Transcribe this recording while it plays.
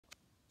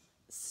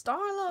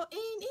Starlow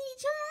in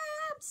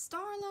Egypt,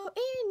 Starlow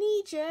in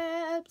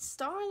Egypt,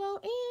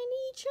 Starlow in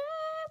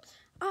Egypt.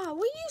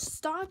 Will you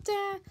stop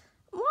that?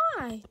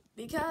 Why?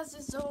 Because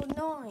it's so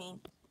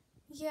annoying.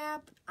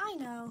 Yep, I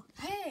know.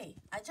 Hey,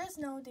 I just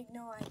know the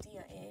no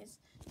idea is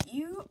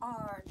you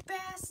are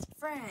best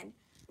friend.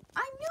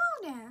 I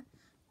know that.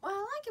 Well,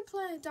 I can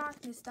play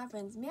Darkness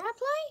Stuffins. May I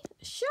play?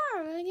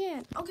 Sure,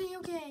 again.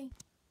 Okay.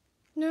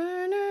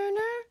 No, no, no,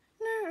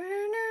 no,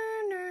 no,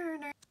 no,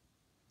 no.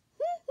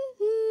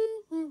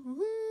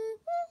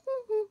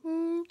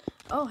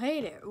 Oh,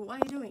 hey there.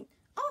 What are you doing?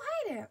 Oh,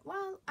 hey there.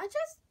 Well, I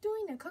just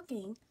doing the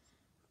cooking.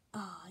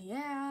 Oh,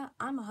 yeah,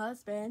 I'm a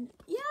husband.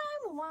 Yeah,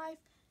 I'm a wife.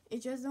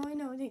 It's just no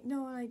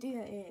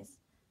idea is.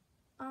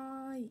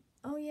 Oh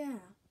yeah.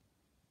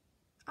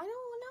 I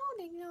don't know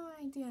the no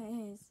idea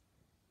is.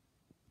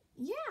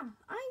 Yeah,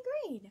 I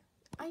agreed.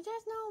 I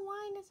just know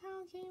why this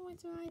how came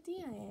with the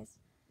idea is.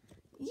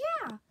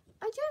 Yeah,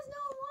 I just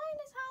know why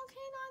this how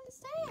can't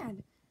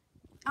understand.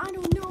 I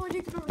don't know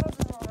the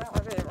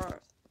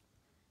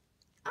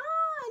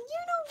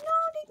you don't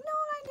know the no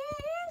idea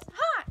is?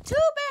 Ha!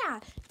 Too bad!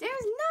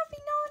 There's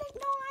nothing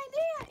no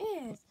idea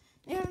is.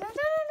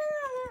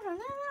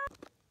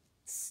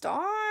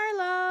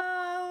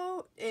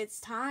 Starlow! It's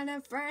time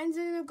that friends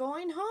are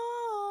going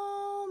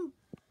home.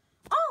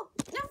 Oh,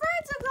 the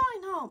friends are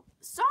going home.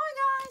 Sorry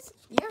guys,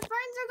 your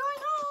friends are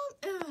going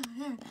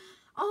home.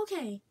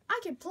 Okay, I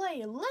can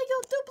play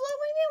Lego Duplo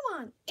when you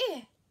want.